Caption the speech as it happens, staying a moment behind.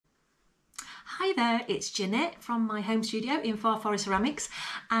Hi there, it's Jeanette from my home studio in Far Forest Ceramics,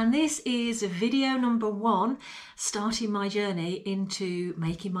 and this is video number 1, starting my journey into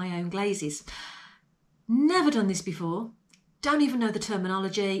making my own glazes. Never done this before, don't even know the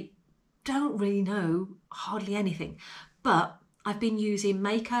terminology, don't really know hardly anything, but I've been using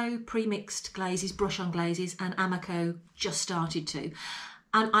Mako pre-mixed glazes, brush-on glazes, and Amaco just started to.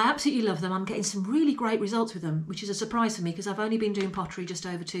 And I absolutely love them. I'm getting some really great results with them, which is a surprise for me because I've only been doing pottery just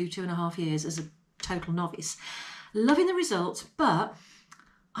over two and a half years as a total novice. Loving the results, but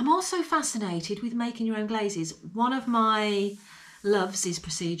I'm also fascinated with making your own glazes. One of my loves is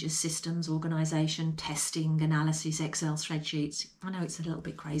procedures, systems, organisation, testing, analysis, Excel spreadsheets. I know it's a little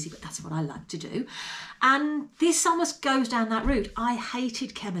bit crazy, but that's what I like to do. And this almost goes down that route. I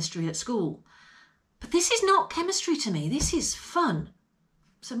hated chemistry at school, but this is not chemistry to me. This is fun.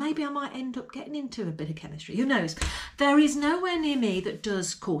 So maybe I might end up getting into a bit of chemistry, who knows? There is nowhere near me that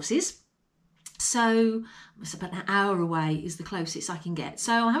does courses. So it's about an hour away is the closest I can get.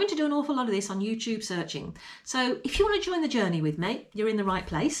 So I'm having to do an awful lot of this on YouTube searching. So if you want to join the journey with me, you're in the right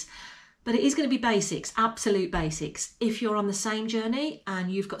place. But it is going to be basics, absolute basics. If you're on the same journey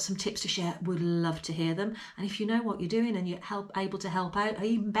and you've got some tips to share, would love to hear them. And if you know what you're doing and you're able to help out,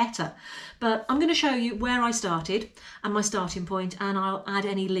 even better. But I'm going to show you where I started and my starting point, and I'll add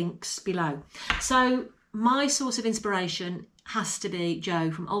any links below. So my source of inspiration has to be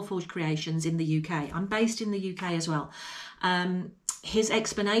Joe from Old Forge Creations in the UK. I'm based in the UK as well. His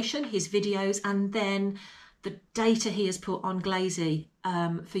explanation, his videos, and then the data he has put on Glaze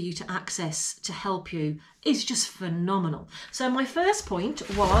for you to access to help you is just phenomenal. So my first point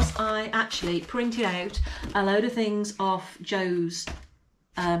was I actually printed out a load of things off Joe's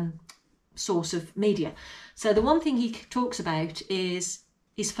source of media. So the one thing he talks about is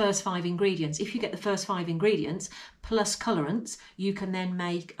his first 5 ingredients. If you get the first 5 ingredients plus colorants, you can then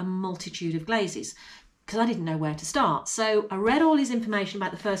make a multitude of glazes. Because I didn't know where to start. So I read all his information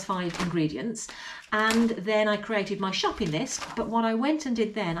about the first 5 ingredients, and then I created my shopping list. But what I went and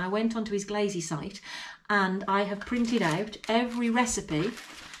did then, I went onto his Glaze site and I have printed out every recipe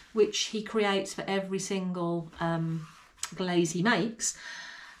which he creates for every single glaze he makes,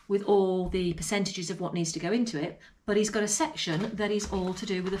 with all the percentages of what needs to go into it. But he's got a section that is all to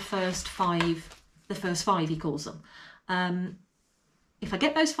do with the first 5 he calls them. If I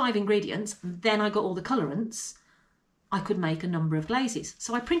get those 5 ingredients, then I got all the colorants, I could make a number of glazes.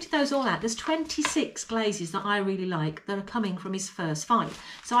 So I printed those all out. There's 26 glazes that I really like that are coming from his first 5.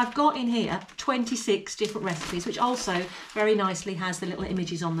 So I've got in here 26 different recipes, which also very nicely has the little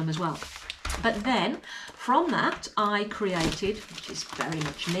images on them as well. But then from that, I created, which is very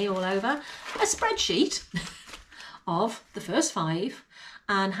much me all over, a spreadsheet of the first 5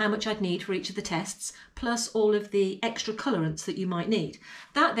 and how much I'd need for each of the tests, plus all of the extra colorants that you might need.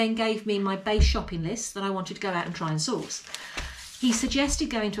 That then gave me my base shopping list that I wanted to go out and try and source. He suggested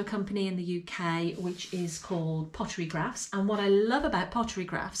going to a company in the UK which is called Pottery Crafts, and what I love about Pottery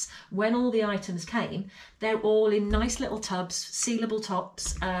Crafts, when all the items came, they're all in nice little tubs, sealable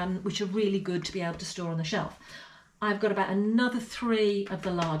tops, which are really good to be able to store on the shelf. I've got about another 3 of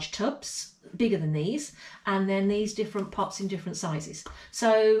the large tubs, bigger than these, and then these different pots in different sizes.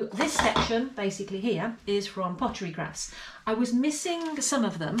 So this section basically here is from Pottery Crafts. I was missing some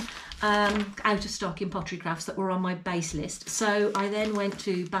of them out of stock in Pottery Crafts that were on my base list. So I then went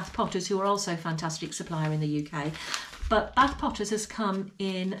to Bath Potters, who are also a fantastic supplier in the UK. But Bath Potters has come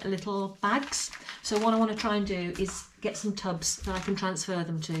in little bags. So what I want to try and do is get some tubs that I can transfer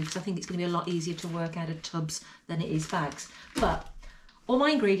them to, because I think it's going to be a lot easier to work out of tubs than it is bags. But all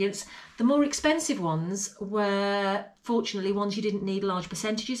my ingredients, the more expensive ones were fortunately ones you didn't need large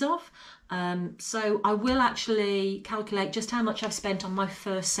percentages of. So I will actually calculate just how much I've spent on my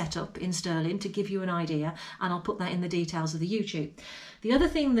first setup in sterling to give you an idea, and I'll put that in the details of the YouTube. The other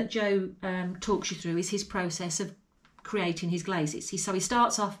thing that Joe talks you through is his process of creating his glazes. So he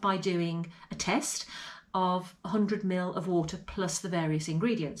starts off by doing a test of 100 ml of water plus the various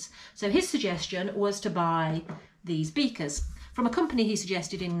ingredients. So his suggestion was to buy these beakers from a company he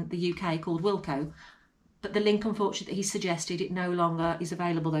suggested in the UK called Wilco, but the link, unfortunately, he suggested it no longer is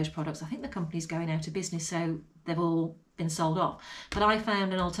available, those products. I think the company's going out of business, so they've all been sold off. But I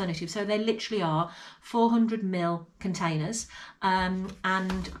found an alternative. So they literally are 400 ml containers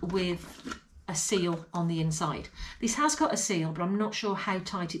and with a seal on the inside. This has got a seal, but I'm not sure how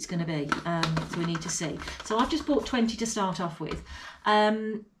tight it's going to be, so we need to see. So I've just bought 20 to start off with,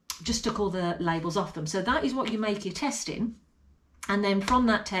 just took all the labels off them. So that is what you make your test in, and then from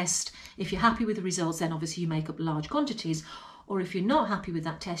that test, if you're happy with the results, then obviously you make up large quantities, or if you're not happy with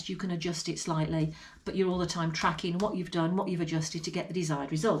that test, you can adjust it slightly, but you're all the time tracking what you've done, what you've adjusted to get the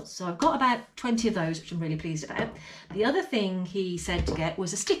desired results. So I've got about 20 of those, which I'm really pleased about. The other thing he said to get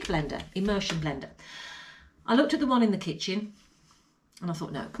was a stick blender, immersion blender. I looked at the one in the kitchen and I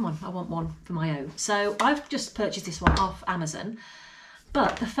thought, no, come on, I want one for my own. So I've just purchased this one off Amazon,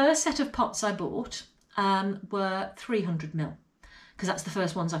 but the first set of pots I bought were 300ml, because that's the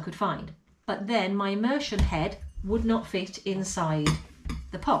first ones I could find. But then my immersion head would not fit inside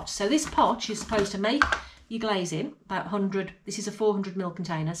the pot. So this pot you're supposed to make your glaze in, about 100, this is a 400ml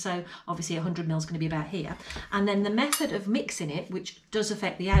container, so obviously 100ml is going to be about here. And then the method of mixing it, which does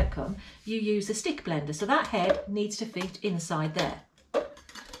affect the outcome, you use a stick blender. So that head needs to fit inside there.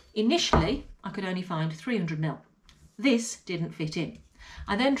 Initially, I could only find 300ml. This didn't fit in.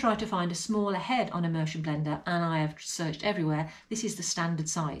 I then tried to find a smaller head on immersion blender, and I have searched everywhere. This is the standard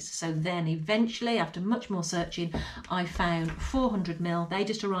size. So then eventually, after much more searching, I found 400ml. They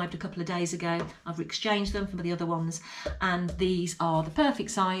just arrived a couple of days ago. I've exchanged them for the other ones, and these are the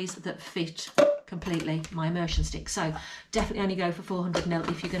perfect size that fit completely my immersion stick. So definitely only go for 400ml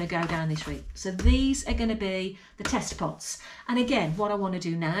if you're going to go down this route. So these are going to be the test pots. And again, what I want to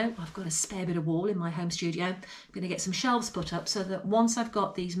do now, I've got a spare bit of wall in my home studio. I'm going to get some shelves put up so that once I've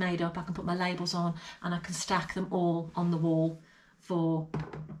got these made up, I can put my labels on and I can stack them all on the wall for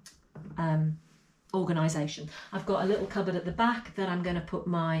organisation. I've got a little cupboard at the back that I'm going to put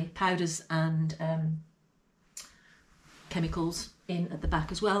my powders and chemicals in at the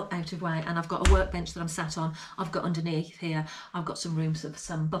back as well, out of way, and I've got a workbench that I'm sat on. I've got underneath here, I've got some room for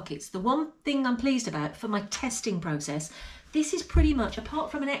some buckets. The one thing I'm pleased about for my testing process, this is pretty much, apart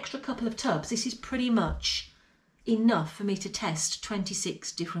from an extra couple of tubs, this is pretty much enough for me to test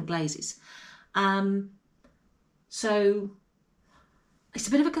 26 different glazes. So it's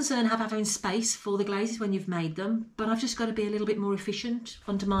a bit of a concern having space for the glazes when you've made them, but I've just got to be a little bit more efficient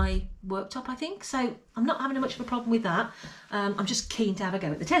under my worktop, I think. So I'm not having much of a problem with that. I'm just keen to have a go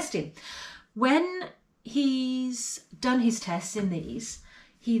at the testing. When he's done his tests in these,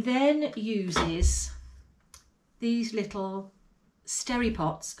 he then uses these little sтерry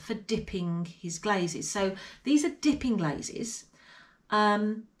pots for dipping his glazes. So these are dipping glazes,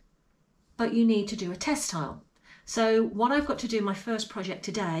 but you need to do a test tile. So what I've got to do in my first project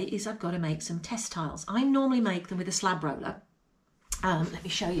today is I've got to make some test tiles. I normally make them with a slab roller. Let me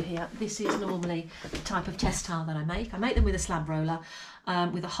show you here. This is normally the type of test tile that I make. I make them with a slab roller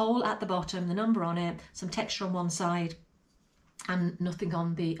with a hole at the bottom, the number on it, some texture on one side and nothing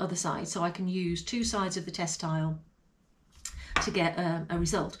on the other side. So I can use two sides of the test tile to get a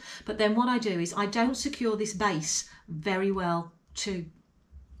result. But then what I do is I don't secure this base very well to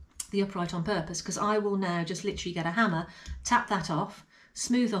the upright on purpose, because I will now just literally get a hammer, tap that off,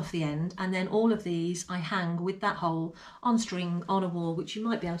 smooth off the end, and then all of these I hang with that hole on string on a wall, which you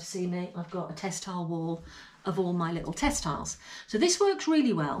might be able to see me. I've got a test tile wall of all my little test tiles. So this works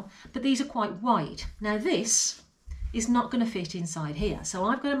really well, but these are quite wide. Now this is not going to fit inside here. So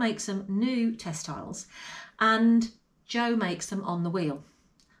I've got to make some new test tiles, and Joe makes them on the wheel.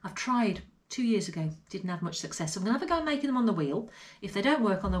 I've tried 2 years ago, didn't have much success. So I'm going to have a go making them on the wheel. If they don't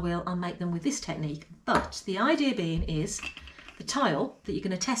work on the wheel, I'll make them with this technique. But the idea being is the tile that you're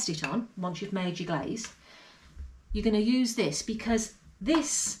going to test it on, once you've made your glaze, you're going to use this, because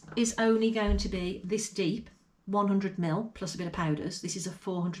this is only going to be this deep, 100ml plus a bit of powders. This is a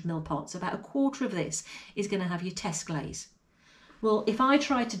 400ml pot, so about a quarter of this is going to have your test glaze. Well, if I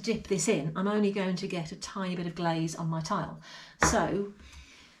try to dip this in, I'm only going to get a tiny bit of glaze on my tile. So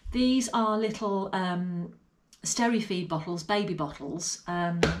these are little Steri-Feed bottles, baby bottles,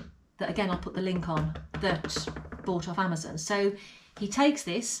 that again I'll put the link on, that bought off Amazon. So he takes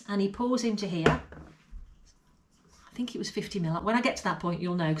this and he pours into here, I think it was 50ml. When I get to that point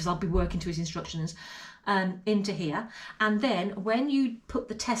you'll know, because I'll be working to his instructions, into here. And then when you put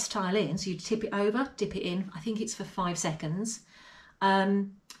the test tile in, so you tip it over, dip it in, I think it's for 5 seconds,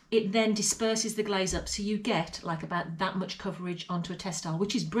 it then disperses the glaze up, so you get like about that much coverage onto a test tile,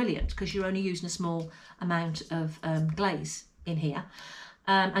 which is brilliant because you're only using a small amount of glaze in here.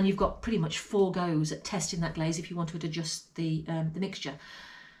 And you've got pretty much 4 goes at testing that glaze if you want to adjust the mixture.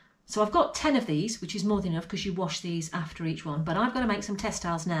 So I've got 10 of these, which is more than enough because you wash these after each one. But I've got to make some test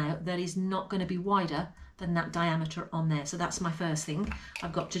tiles now that is not going to be wider than that diameter on there. So that's my first thing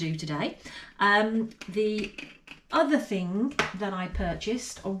I've got to do today. The other thing that I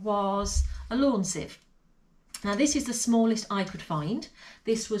purchased was a lawn sieve. Now this is the smallest I could find.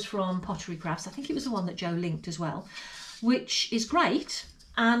 This was from Pottery Crafts. I think it was the one that Joe linked as well, which is great.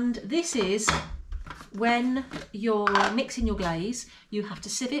 And this is when you're mixing your glaze, you have to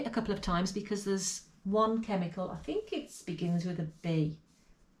sieve it a couple of times because there's one chemical. I think it begins with a B.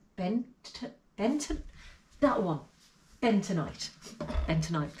 That one. Bentonite.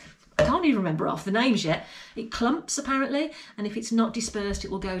 I can't even remember half the names yet. It clumps apparently, and if it's not dispersed,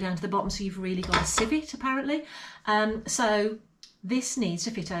 it will go down to the bottom, so you've really got to sieve it apparently. So this needs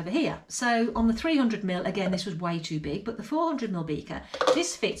to fit over here. So on the 300ml, again, this was way too big, but the 400ml beaker,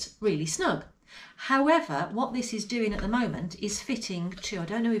 this fits really snug. However, what this is doing at the moment is fitting to, I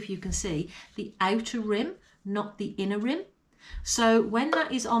don't know if you can see, the outer rim, not the inner rim. So when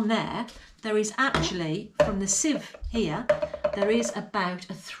that is on there, there is actually, from the sieve here, there is about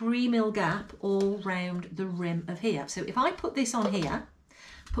a 3mm gap all round the rim of here. So if I put this on here,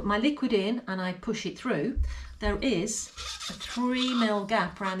 put my liquid in and I push it through, there is a 3mm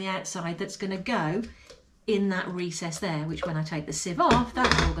gap around the outside that's going to go in that recess there, which when I take the sieve off,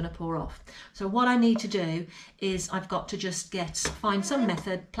 that's all going to pour off. So what I need to do is I've got to just find some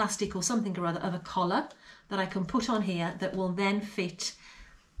method, plastic or something or other, of a collar that I can put on here that will then fit.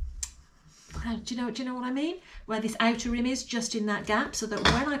 Do you know what I mean? Where this outer rim is, just in that gap, so that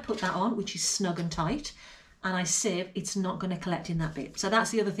when I put that on, which is snug and tight, and I sieve, it's not going to collect in that bit. So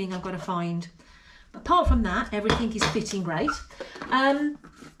that's the other thing I've got to find. But apart from that, everything is fitting great.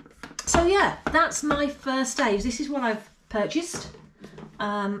 So yeah, that's my first stage. This is what I've purchased.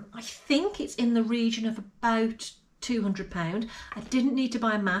 I think it's in the region of about £200. I didn't need to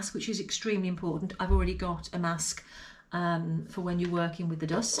buy a mask, which is extremely important. I've already got a mask for when you're working with the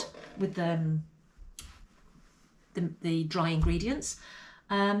dust, with the dry ingredients.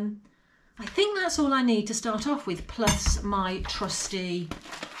 I think that's all I need to start off with, plus my trusty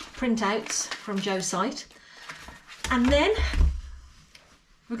printouts from Joe's site. And then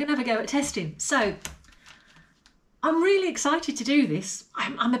we're going to have a go at testing. So I'm really excited to do this.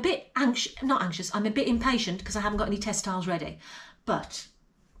 I'm a bit not anxious, I'm a bit impatient because I haven't got any test tiles ready. But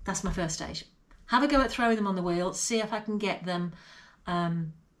that's my first stage. Have a go at throwing them on the wheel, see if I can get them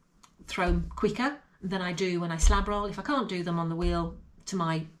thrown quicker than I do when I slab roll. If I can't do them on the wheel to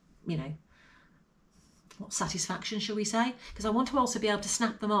my, what satisfaction, shall we say? Because I want to also be able to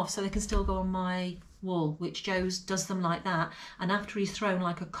snap them off so they can still go on my wall, which Joe does them like that. And after he's thrown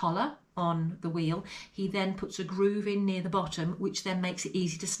like a collar on the wheel, he then puts a groove in near the bottom, which then makes it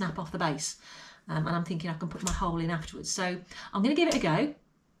easy to snap off the base. And I'm thinking I can put my hole in afterwards. So I'm going to give it a go.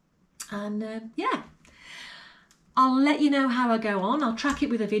 And yeah, I'll let you know how I go on. I'll track it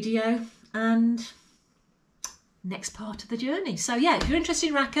with a video and next part of the journey. So yeah, if you're interested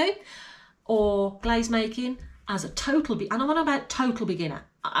in Racco or glaze making as a total, and I'm on about total beginner,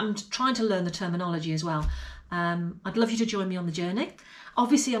 I'm trying to learn the terminology as well. I'd love you to join me on the journey.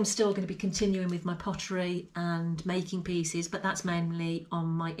 Obviously, I'm still going to be continuing with my pottery and making pieces, but that's mainly on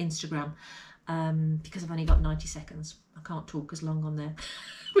my Instagram because I've only got 90 seconds. I can't talk as long on there,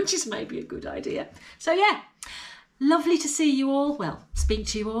 which is maybe a good idea. So yeah, lovely to see you all. Well, speak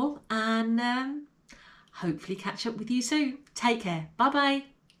to you all, and hopefully catch up with you soon. Take care. Bye-bye.